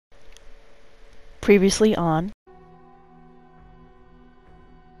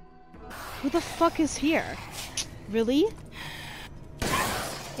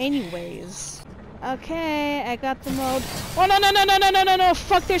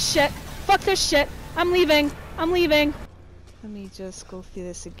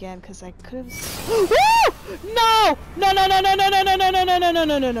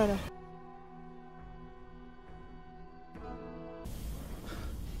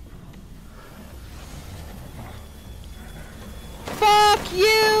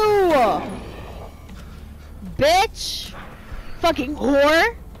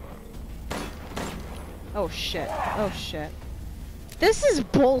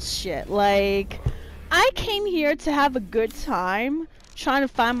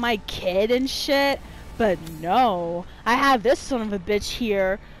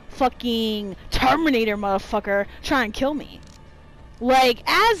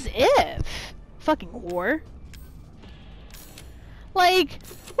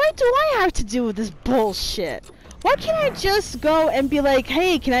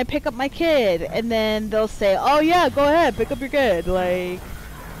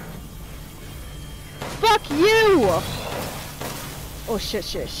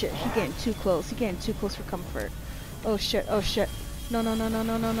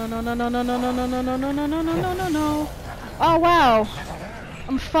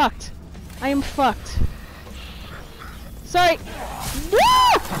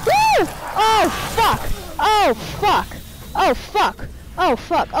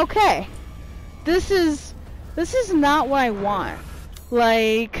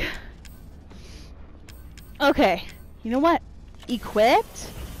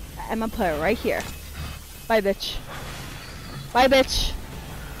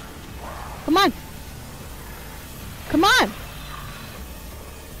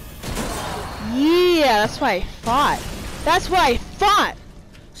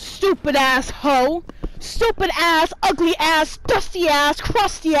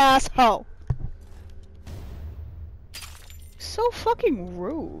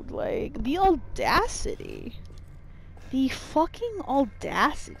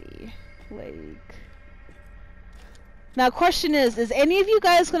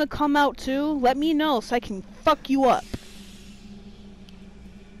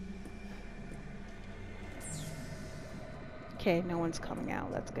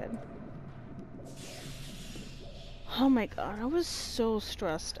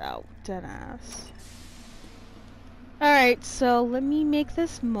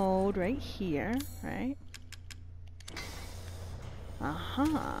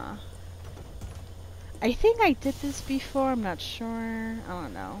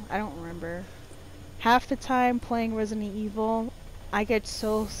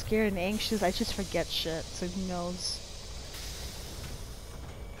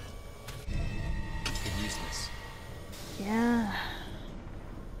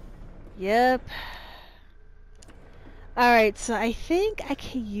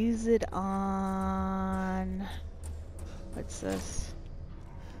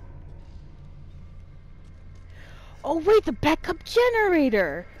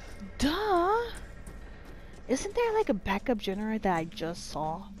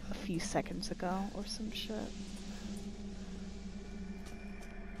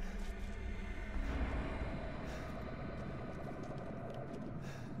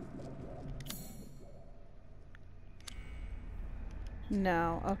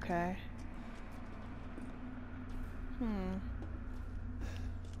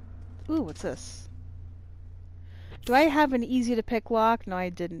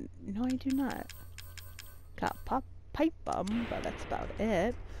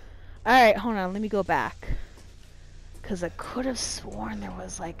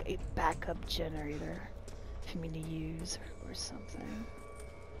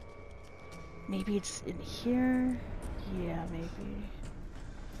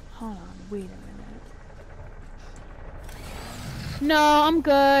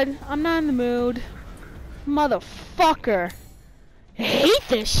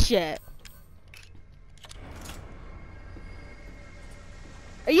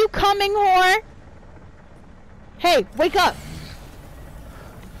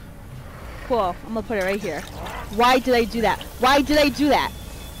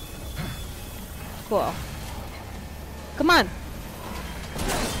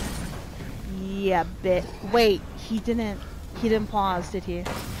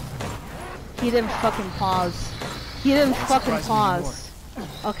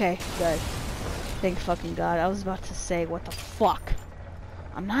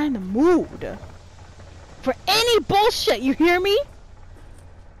for any bullshit, you hear me?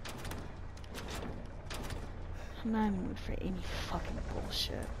 I'm not in the mood for any fucking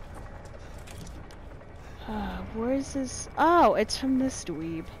bullshit. Where is this? Oh, it's from this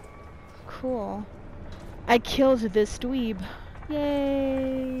dweeb. Cool. I killed this dweeb.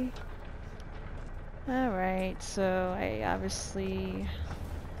 Yay! Alright, so I obviously...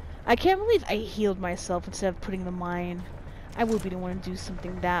 I can't believe I healed myself instead of putting the mine. I would be the one to do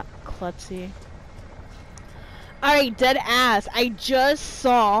something that klutzy. Alright, dead ass. I just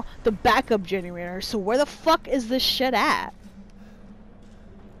saw the backup generator, so where the fuck is this shit at?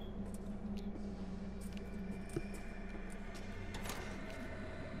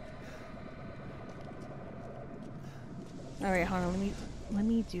 Alright, hold on, let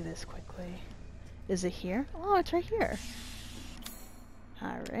me do this quickly. Is it here? Oh, it's right here.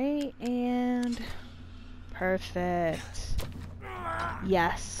 Alright, and perfect.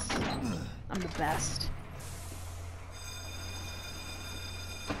 Yes. I'm the best.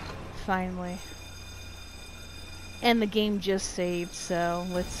 Finally. And the game just saved, so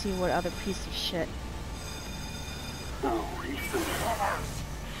let's see what other piece of shit. Oh, Ethan.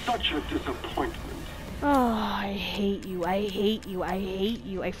 Such a disappointment. Oh, I hate you. I hate you. I hate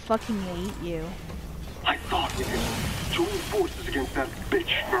you. I fucking hate you. I thought we could join forces against that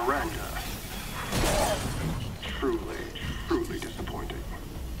bitch Miranda. Truly, truly disappointing.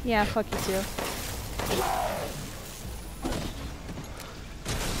 Yeah, fuck you too.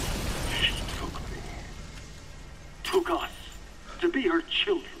 She took me. Took us to be her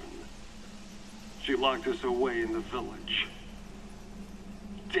children. She locked us away in the village.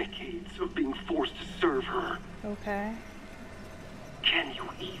 Decades of being forced to serve her. Okay. Can you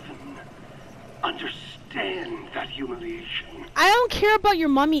even understand that humiliation? I don't care about your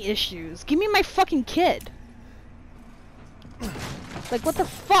mommy issues. Give me my fucking kid. Like, what the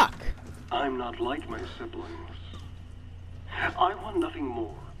fuck? I'm not like my siblings. I want nothing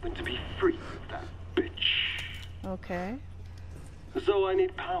more than to be free of that bitch. Okay. So I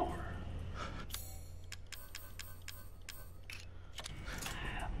need power.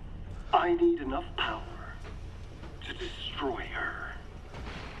 I need enough power to destroy her.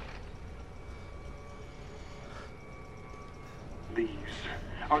 These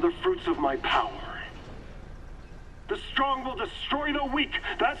are the fruits of my power. The strong will destroy the weak.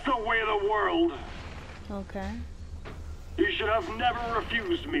 That's the way of the world. Okay. You should have never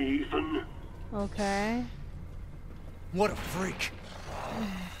refused me, Ethan. Okay. What a freak.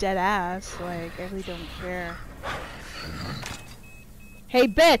 Dead ass. Like, I really don't care. Hey,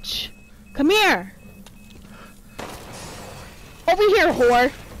 bitch! Come here! Over here,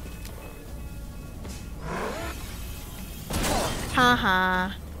 whore!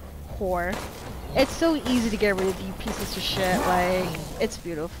 Haha. Whore. It's so easy to get rid of you pieces of shit, like, it's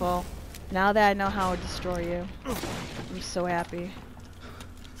beautiful. Now that I know how to destroy you, I'm so happy.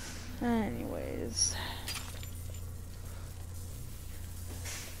 Anyways,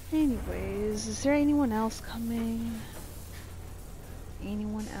 is there anyone else coming?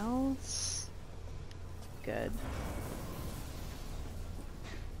 Anyone else? Good.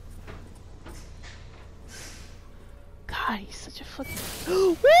 God, he's such a fucking...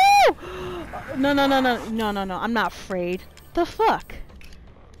 Woo! No, I'm not afraid. The fuck?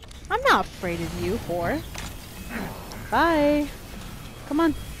 I'm not afraid of you, whore. Bye. Come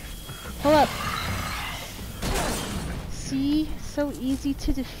on. Pull up. See? So easy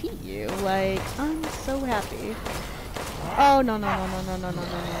to defeat you. Like, I'm so happy. Oh, no.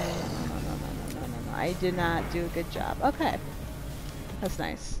 I did not do a good job. Okay. That's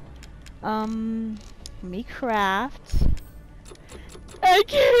nice. Me craft. I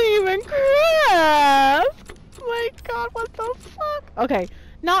can't even craft! My god, what the fuck? Okay.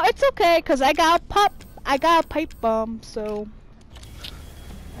 No, it's okay, because I got a pipe bomb, so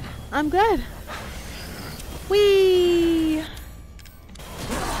I'm good. Whee!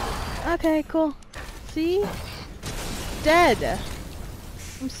 Okay, cool. See? Dead.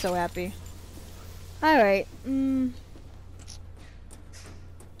 I'm so happy. Alright.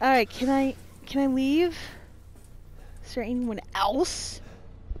 Alright, can I leave? Is there anyone else?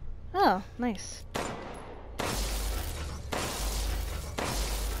 Oh, nice.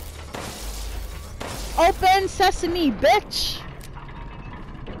 Open sesame, bitch!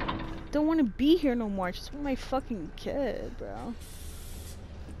 Don't want to be here no more. I just want my fucking kid, bro.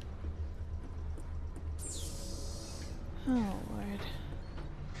 Oh, Lord.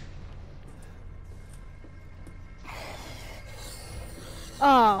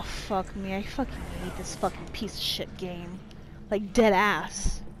 Oh, fuck me. I fucking hate this fucking piece of shit game. Like, dead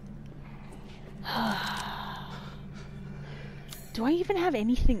ass. Do I even have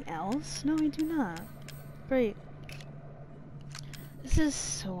anything else? No, I do not. Great. This is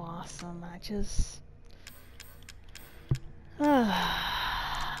so awesome. I just...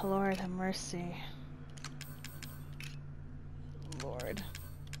 Lord have mercy. Lord.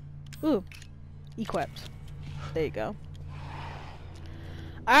 Ooh. Equipped. There you go.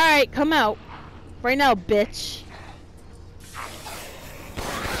 Alright, come out. Right now, bitch.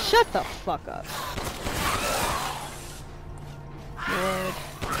 Shut the fuck up. Lord.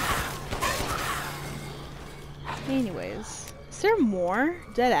 Anyways. Is there more?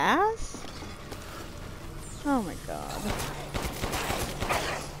 Dead ass? Oh my god.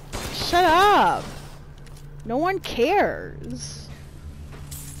 Shut up! No one cares.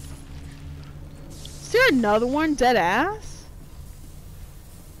 Is there another one? Dead ass?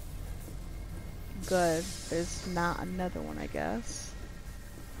 Good. There's not another one, I guess.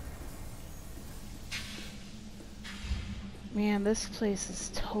 Man, this place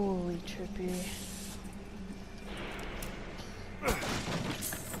is totally trippy.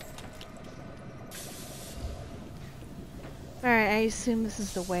 Alright, I assume this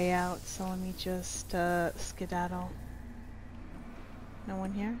is the way out, so let me just skedaddle. No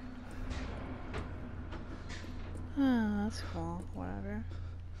one here? Oh, that's cool. Whatever.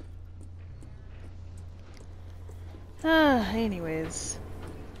 Anyways.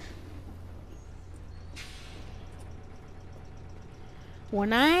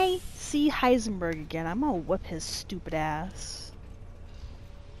 When I see Heisenberg again, I'm gonna whip his stupid ass.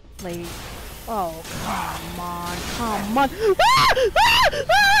 Like, oh, come on, come on.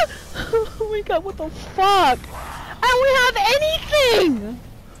 Oh my god, what the fuck? I don't have anything!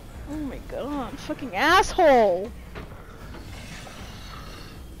 Oh my god, fucking asshole!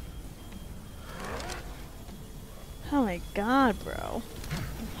 Oh my god, bro.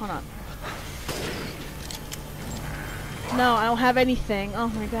 Hold on. No, I don't have anything. Oh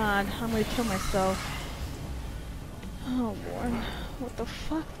my god, I'm gonna kill myself. Oh lord. What the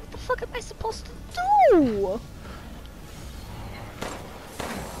fuck? What the fuck am I supposed to do?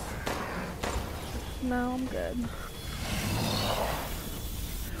 No, I'm good.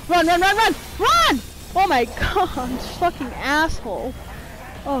 Run, run, run, run! Run! Oh my god, fucking asshole.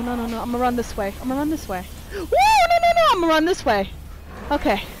 Oh, no, no, no, I'm gonna run this way. I'm gonna run this way. Woo! No, no, no, I'm gonna run this way.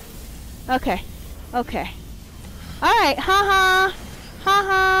 Okay. Okay. Okay. Alright, haha.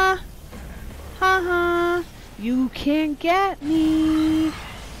 Haha. Haha. You can't get me.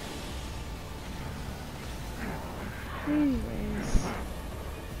 Anyways.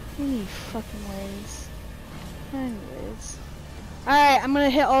 Any fucking ways. Anyways. Alright, I'm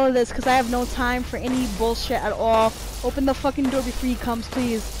gonna hit all of this because I have no time for any bullshit at all. Open the fucking door before he comes,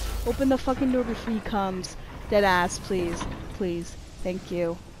 please. Open the fucking door before he comes. Dead ass, please. Please. Thank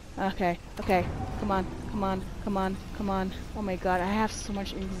you. Okay, okay. Come on, come on, come on, come on. Oh my god, I have so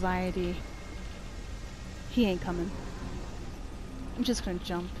much anxiety. He ain't coming. I'm just gonna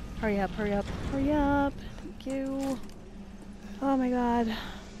jump. Hurry up, hurry up, hurry up. Thank you. Oh my god.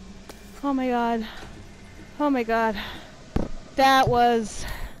 Oh my god. Oh my god. That was...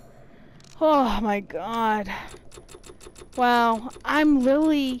 Oh my god. Wow. I'm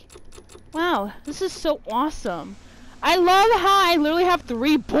literally... Wow. This is so awesome. I love how I literally have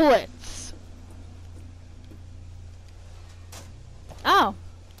 3 bullets. Oh.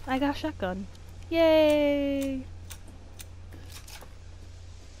 I got a shotgun. Yay.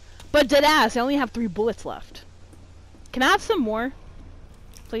 But deadass, I only have 3 bullets left. Can I have some more?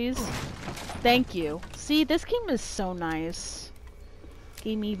 Please? Thank you. See, this game is so nice.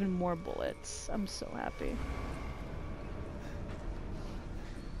 Gave me even more bullets. I'm so happy.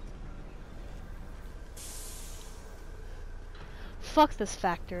 Fuck this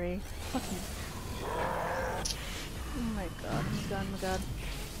factory. Fuck you. Oh my god, oh my god, oh my god.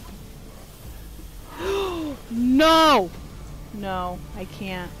 No! No, I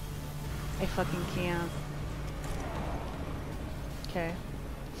can't. I fucking can't. Okay.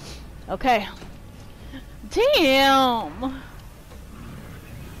 Okay. Damn!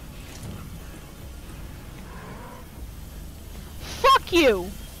 Fuck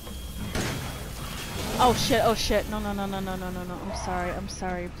you! Oh shit, oh shit. No, no, no, no, no, no, no, no. I'm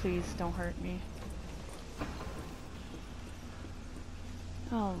sorry, please don't hurt me.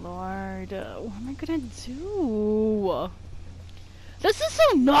 Oh lord, what am I gonna do? This is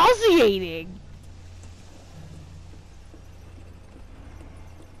so nauseating!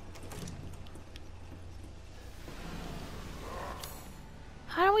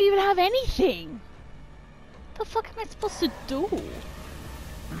 I don't even have anything! What the fuck am I supposed to do?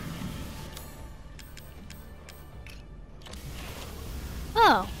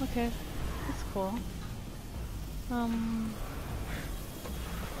 Oh, okay. That's cool.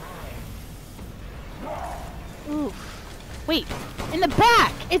 Wait, in the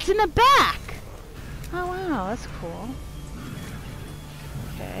back! It's in the back! Oh wow, that's cool.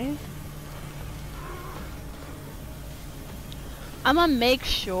 Okay. I'm gonna make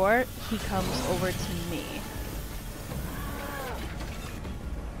sure he comes over to me.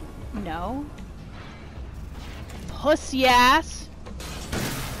 No. Pussy ass!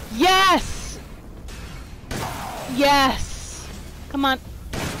 Yes! Yes! Come on.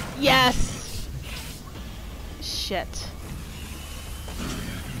 Yes! Shit.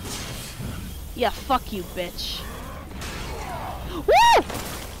 Yeah, fuck you, bitch. Woo!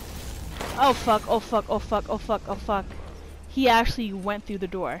 Oh fuck, oh fuck, oh fuck, oh fuck, oh fuck. He actually went through the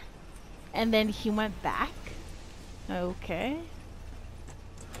door. And then he went back? Okay.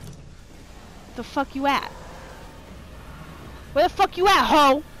 The fuck you at? Where the fuck you at,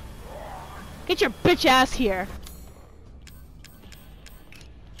 ho? Get your bitch ass here.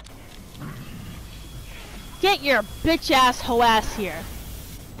 Get your bitch ass ho ass here.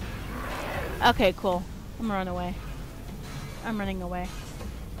 Okay, cool. I'm gonna run away. I'm running away.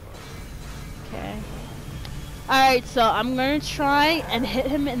 Okay. Alright, so I'm gonna try and hit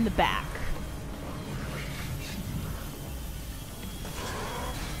him in the back.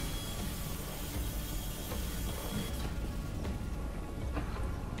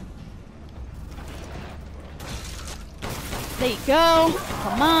 There you go.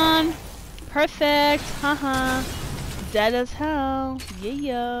 Come on. Perfect. Haha. Dead as hell.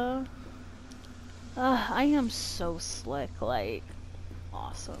 Yeah. I am so slick. Like,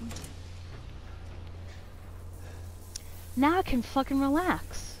 awesome. Now I can fucking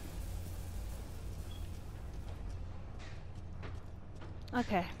relax.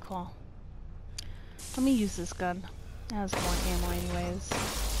 Okay, cool. Let me use this gun. It has more ammo anyways.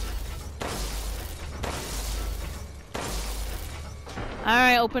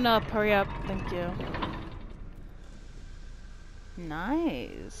 Alright, open up. Hurry up. Thank you.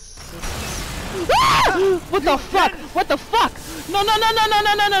 Nice. What the fuck? What the fuck? No, no, no, no, no,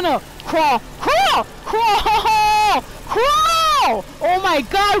 no, no, no, no. Crawl. Crawl! Crawl! Crawl! Oh my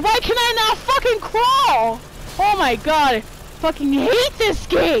god, why can I not fucking crawl? Oh my god, I fucking hate this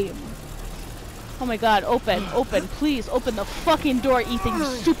game. Oh my god, open, open, please open the fucking door, Ethan, you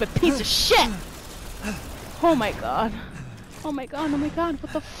stupid piece of shit. Oh my god. Oh my god, oh my god,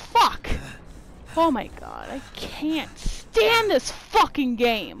 what the fuck? Oh my god, I can't stand this fucking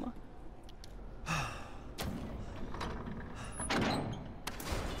game.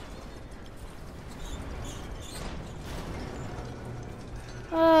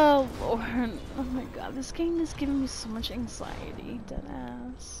 Oh lord, oh my god, this game is giving me so much anxiety, dead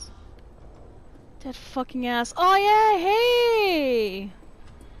ass. Dead fucking ass. Oh yeah, hey!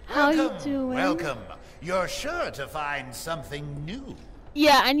 How you doing? Welcome. You're sure to find something new.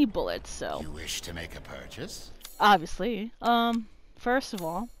 Yeah, I need bullets, so. You wish to make a purchase? Obviously. First of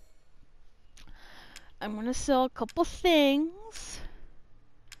all, I'm gonna sell a couple things.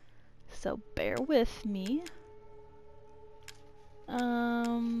 So bear with me.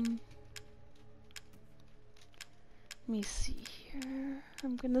 Let me see here.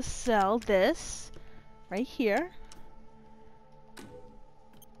 I'm gonna sell this right here.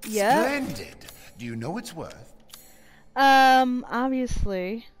 Yeah. Splendid. Do you know its worth?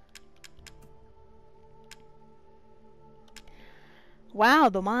 Obviously. Wow,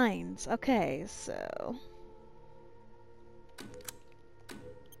 the mines. Okay, so.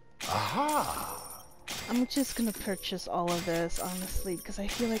 Aha! I'm just gonna purchase all of this, honestly, because I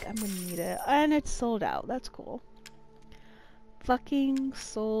feel like I'm gonna need it. And it's sold out. That's cool. Fucking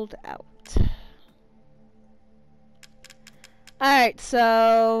sold out. Alright,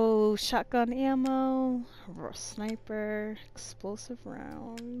 so shotgun ammo, sniper, explosive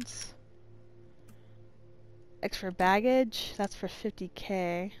rounds. Extra baggage, that's for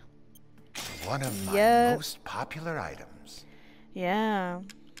 50k. One of my most popular items. Yeah.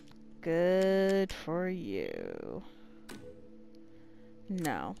 Good for you.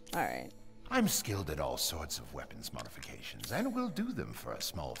 No. Alright. I'm skilled at all sorts of weapons modifications, and will do them for a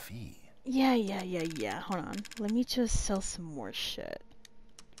small fee. Yeah. Hold on. Let me just sell some more shit.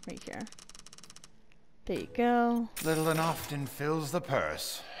 Right here. There you go. Little and often fills the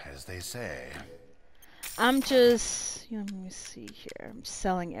purse, as they say. I'm just... You know, let me see here. I'm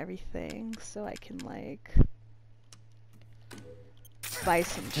selling everything so I can, like... buy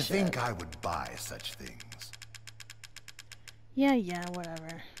some shit. To think I would buy such things. Yeah,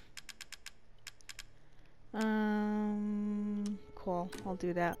 whatever. Cool. I'll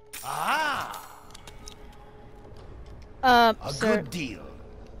do that. Ah! A good deal,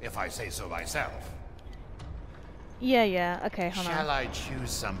 if I say so myself. Yeah. Okay, hold on. Shall I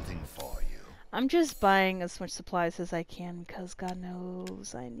choose something for you? I'm just buying as much supplies as I can because God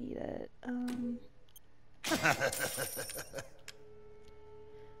knows I need it.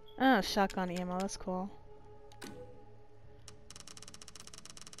 Oh, shotgun ammo, that's cool.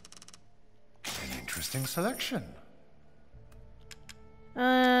 An interesting selection.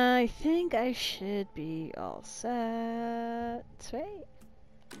 I think I should be all set. Right?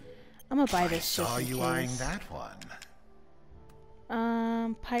 I'm gonna buy this I just saw in you case. eyeing that one.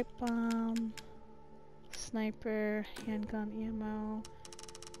 Pipe bomb, sniper, handgun ammo.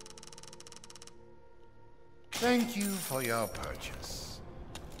 Thank you for your purchase.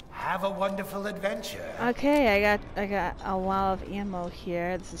 Have a wonderful adventure. Okay, I got a lot of ammo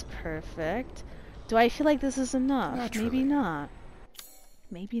here. This is perfect. Do I feel like this is enough? Naturally. Maybe not.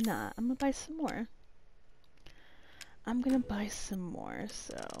 Maybe not. I'm gonna buy some more. I'm gonna buy some more,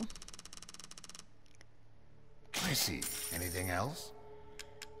 so. I see. Anything else?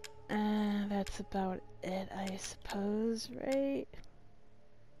 That's about it, I suppose, right?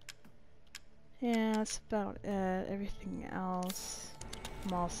 Yeah, that's about it. Everything else,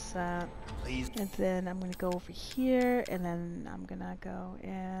 I'm all set. Please. And then I'm gonna go over here, and then I'm gonna go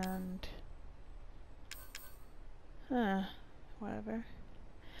and... whatever.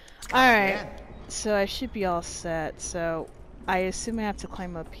 Alright, so I should be all set, so I assume I have to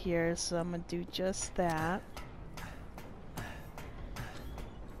climb up here, so I'm gonna do just that.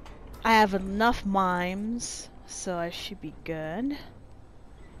 I have enough mimes, so I should be good.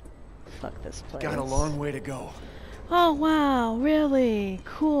 Fuck this place. Got a long way to go. Oh wow, really?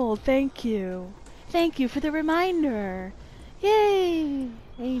 Cool, thank you. Thank you for the reminder. Yay!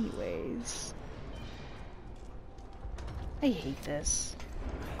 Anyways. I hate this.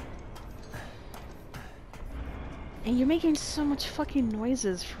 And you're making so much fucking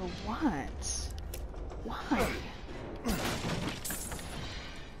noises for what? Why?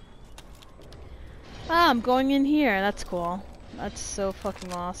 Ah, I'm going in here. That's cool. That's so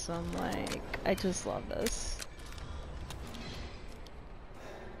fucking awesome. Like, I just love this.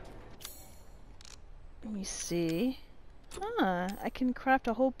 Let me see. Ah, I can craft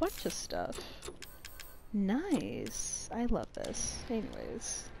a whole bunch of stuff. Nice. I love this.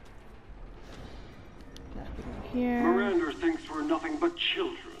 Anyways. Nothing here. Miranda thinks we're nothing but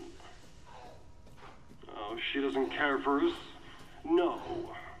children. Oh, she doesn't care for us. No.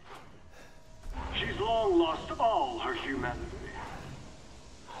 She's long lost all her humanity.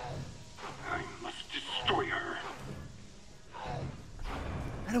 I must destroy her.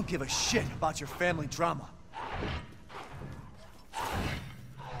 I don't give a shit about your family drama.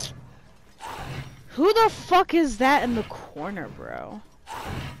 Who the fuck is that in the corner, bro?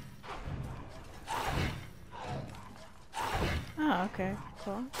 Oh, okay,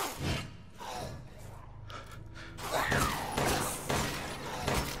 cool.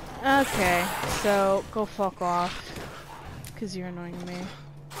 Okay, so go fuck off, cause you're annoying me.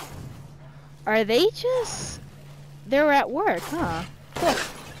 Are they just... They're at work, huh? Cool.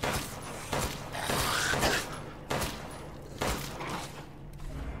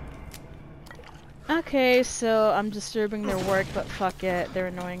 Okay, so I'm disturbing their work, but fuck it, they're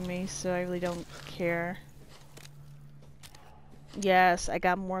annoying me, so I really don't care. Yes, I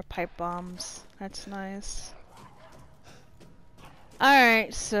got more pipe bombs. That's nice.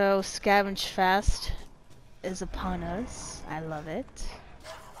 Alright, so Scavenge Fest is upon us. I love it.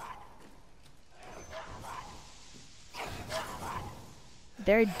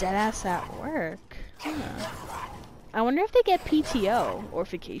 They're deadass at work. Huh. I wonder if they get PTO or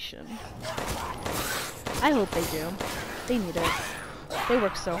vacation. I hope they do. They need it. They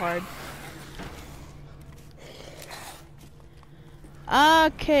work so hard.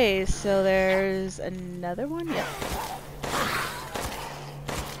 Okay, so there's another one? Yep.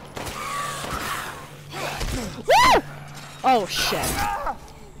 Woo! Oh shit.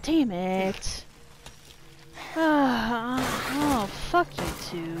 Damn it. Oh, fuck you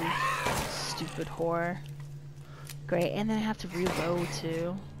two. Stupid whore. Great, and then I have to reload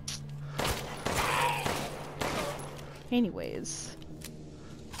too. Anyways.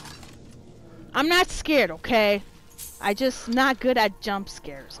 I'm not scared, okay? I just not good at jump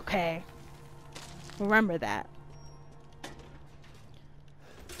scares, okay? Remember that.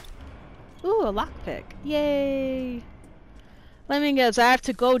 Ooh, a lockpick. Yay! Let me guess, I have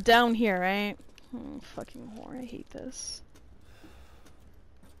to go down here, right? Oh, fucking whore, I hate this.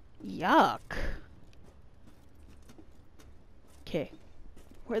 Yuck. Okay.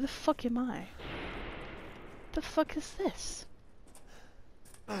 Where the fuck am I? The fuck is this?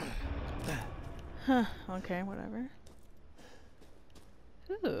 Huh, okay, whatever.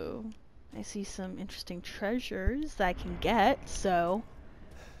 Ooh. I see some interesting treasures that I can get, so...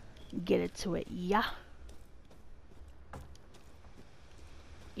 Get into it, yeah.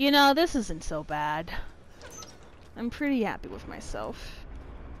 You know, this isn't so bad. I'm pretty happy with myself.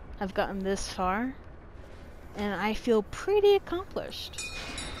 I've gotten this far, and I feel pretty accomplished.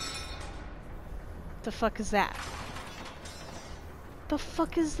 The fuck is that? The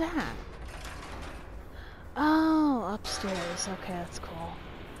fuck is that? Oh, upstairs. Okay, that's cool.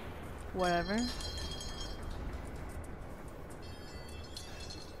 Whatever.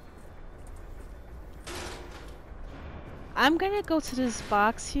 I'm gonna go to this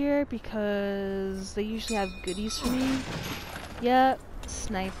box here because they usually have goodies for me. Yep,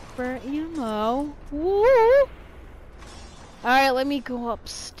 sniper ammo. Woo! Alright, let me go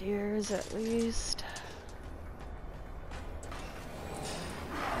upstairs at least.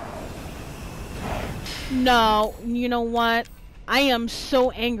 No, you know what? I am so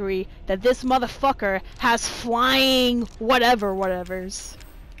angry that this motherfucker has flying whatevers.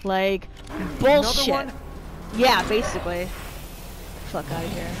 Like, bullshit. Another one? Yeah, basically. Fuck out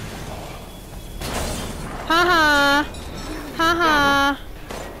of here. Haha! Haha!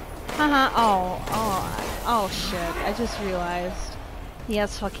 Haha! Oh shit. I just realized he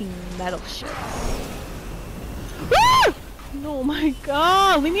has fucking metal shits. Woo! Oh my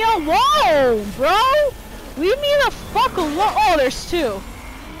god! Leave me alone, bro! Leave me the fuck alone! Oh, there's two.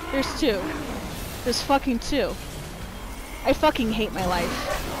 There's two. There's fucking two. I fucking hate my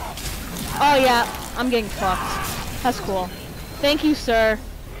life. Oh yeah, I'm getting fucked. That's cool. Thank you, sir.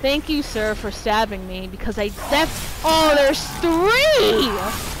 Thank you, sir, for stabbing me because oh, there's three!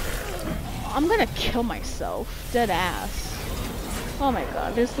 I'm gonna kill myself. Dead ass. Oh my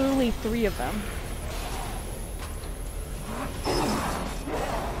god, there's literally three of them.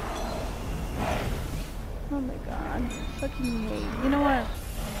 Oh my god. Fucking hate. You know what?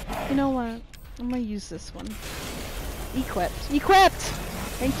 You know what? I'm gonna use this one. Equipped. Equipped!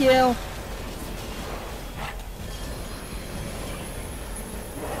 Thank you.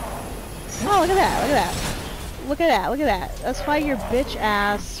 Oh, look at that. Look at that. Look at that. Look at that. That's why you're bitch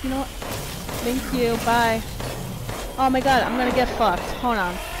ass. You know what? Thank you. Bye. Oh my god. I'm gonna get fucked. Hold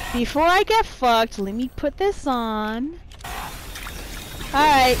on. Before I get fucked, let me put this on.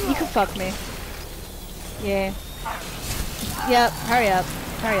 Alright. You can fuck me. Yeah. Yep. Hurry up.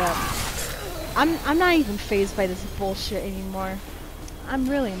 Hurry up. I'm not even fazed by this bullshit anymore. I'm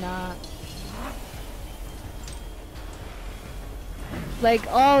really not. Like,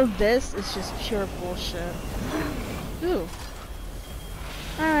 all this is just pure bullshit. Ooh.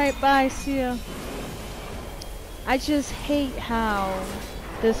 Alright, bye, see ya. I just hate how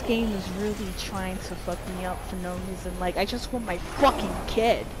this game is really trying to fuck me up for no reason. Like, I just want my fucking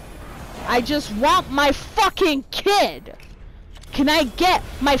kid. I just want my fucking kid! Can I get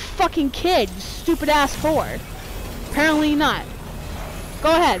my fucking kid, you stupid ass whore? Apparently not. Go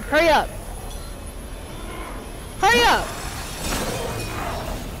ahead, hurry up. Hurry up!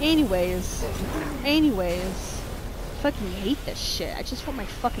 Anyways, fucking hate this shit. I just want my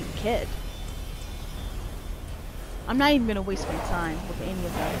fucking kid. I'm not even gonna waste my time with any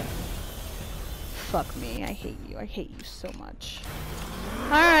of them. Fuck me, I hate you. I hate you so much.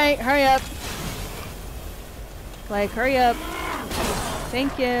 Alright, hurry up. Like, hurry up.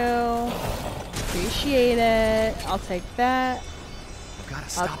 Thank you. Appreciate it. I'll take that. Gotta I'll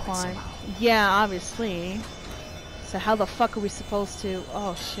stop it climb. somehow. Yeah, obviously. So how the fuck are we supposed to...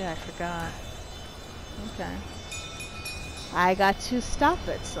 Oh shit, I forgot. Okay. I got to stop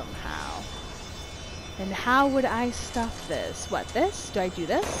it somehow. And how would I stop this? What, this? Do I do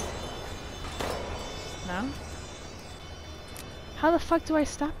this? No? How the fuck do I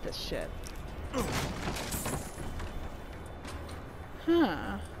stop this shit?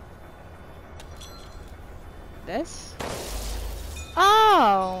 Huh. This?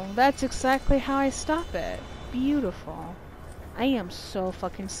 Oh! That's exactly how I stop it. Beautiful. I am so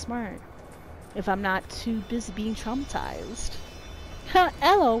fucking smart. If I'm not too busy being traumatized.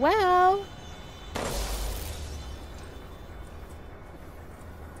 LOL!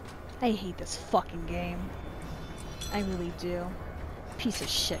 I hate this fucking game. I really do. Piece of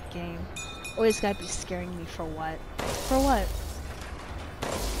shit game. Always gotta be scaring me for what? For what?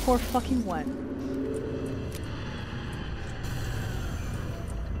 For fucking what?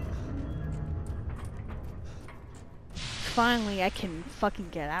 Finally, I can fucking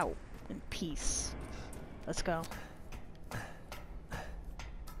get out in peace. Let's go.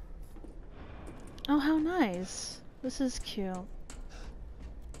 Oh, how nice. This is cute.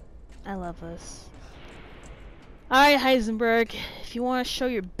 I love this. Alright, Heisenberg. If you want to show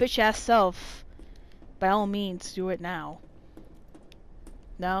your bitch-ass self, by all means, do it now.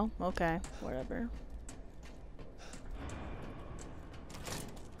 No? Okay. Whatever.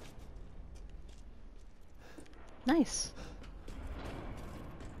 Nice.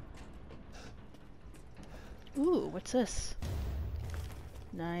 Ooh, what's this?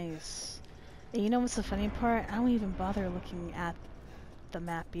 Nice. And you know what's the funny part? I don't even bother looking at the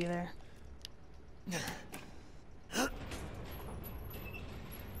map either.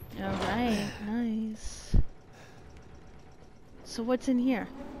 Alright, nice. So what's in here?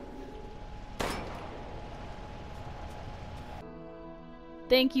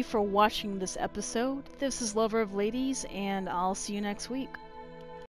 Thank you for watching this episode. This is Lover of Ladies, and I'll see you next week.